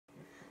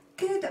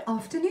Good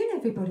afternoon,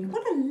 everybody.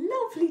 What a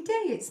lovely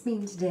day it's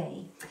been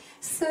today.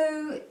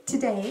 So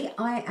today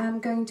I am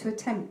going to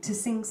attempt to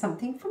sing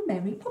something from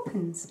Mary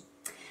Poppins,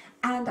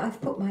 and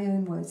I've put my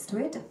own words to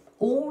it.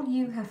 All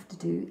you have to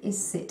do is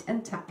sit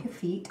and tap your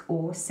feet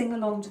or sing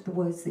along to the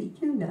words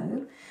that you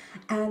know,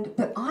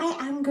 but I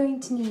am going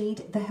to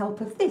need the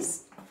help of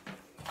this.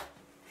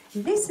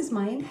 This is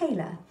my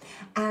inhaler,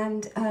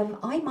 and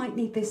I might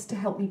need this to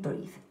help me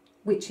breathe,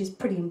 which is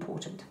pretty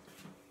important.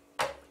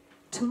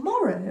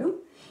 Tomorrow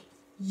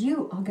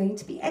you are going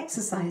to be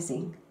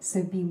exercising,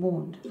 so be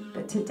warned.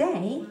 But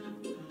today,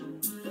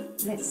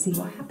 let's see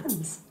what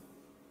happens.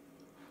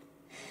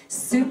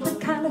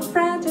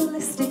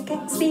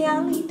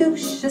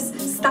 Supercalifragilisticexpialidocious,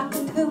 stuck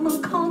at home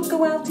and can't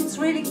go out, it's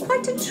really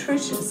quite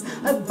atrocious.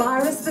 A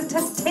virus that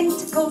has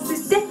tentacles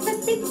is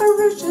definitely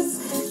ferocious.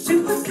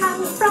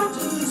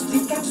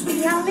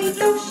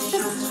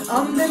 Supercalifragilisticexpialidocious,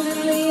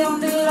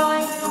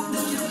 underline.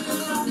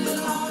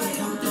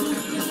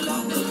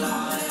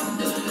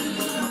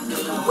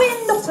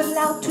 We're not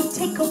allowed to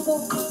take a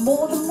walk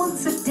more than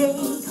once a day.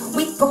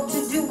 We've got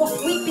to do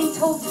what we've been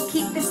told to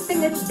keep this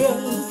thing at bay.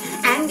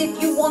 And if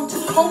you want to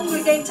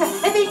congregate, a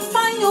heavy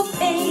fine you'll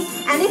pay.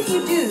 And if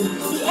you do,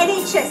 the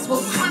NHS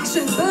will crash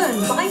and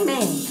burn by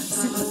May.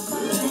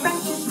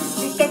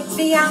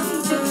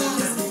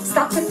 Supercalifragilisticexpialidocious,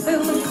 stuck at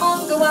home and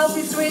can't go out,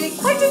 it's really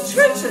quite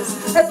atrocious.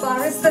 A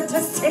virus that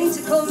has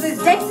tentacles is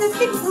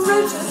definitely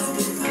ferocious.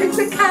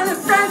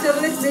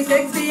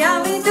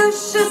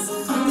 Supercalifragilisticexpialidocious.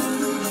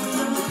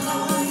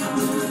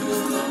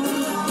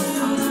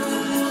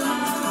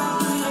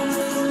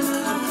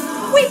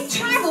 We've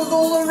travelled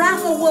all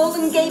around the world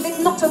and gave it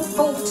not a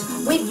thought.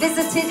 We've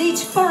visited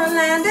each foreign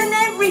land and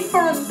every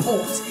foreign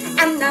port.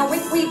 And now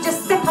if we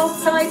just step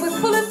outside, we're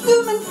full of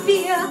gloom and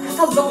fear.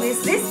 How long is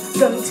this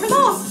going to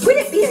last? Will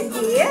it be a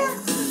year?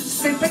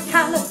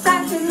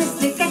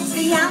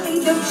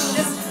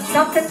 Supercalifragilisticexpialidocious,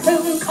 stuck at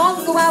home and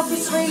can't go out,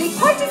 it's really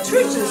quite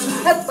atrocious.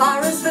 A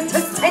virus that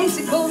has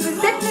tentacles is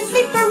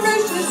definitely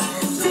ferocious.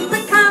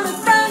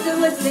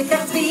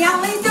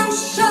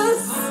 Supercalifragilisticexpialidocious.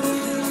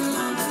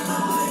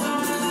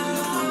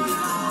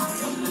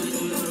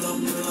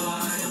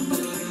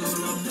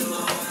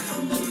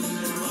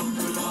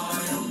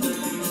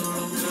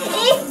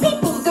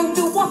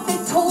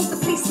 The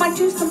police might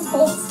do some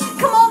force.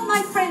 Come on,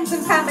 my friends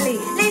and family,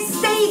 let's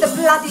stay the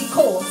bloody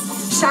course.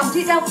 Shout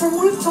it out from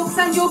rooftops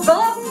and your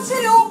garden to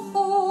your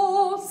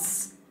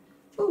horse.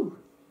 Ooh,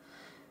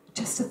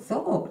 just a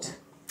thought.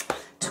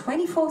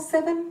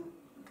 24/7,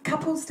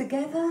 couples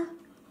together,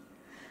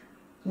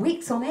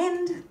 weeks on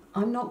end.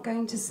 I'm not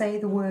going to say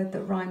the word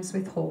that rhymes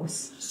with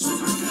horse.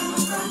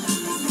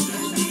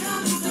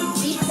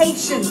 Be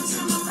patient.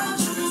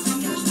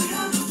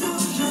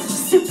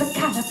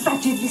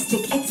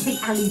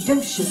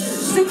 Supercalifragilisticexpialidocious.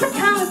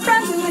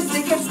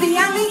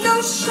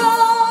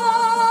 Supercalifragilisticexpialidocious.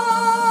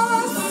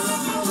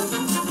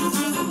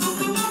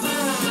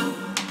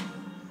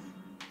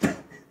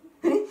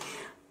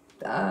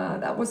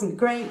 That wasn't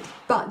great,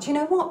 but you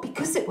know what?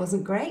 Because it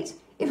wasn't great,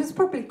 it was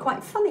probably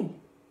quite funny.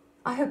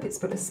 I hope it's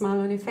put a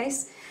smile on your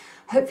face.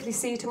 Hopefully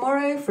see you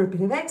tomorrow for a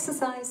bit of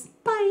exercise.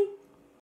 Bye.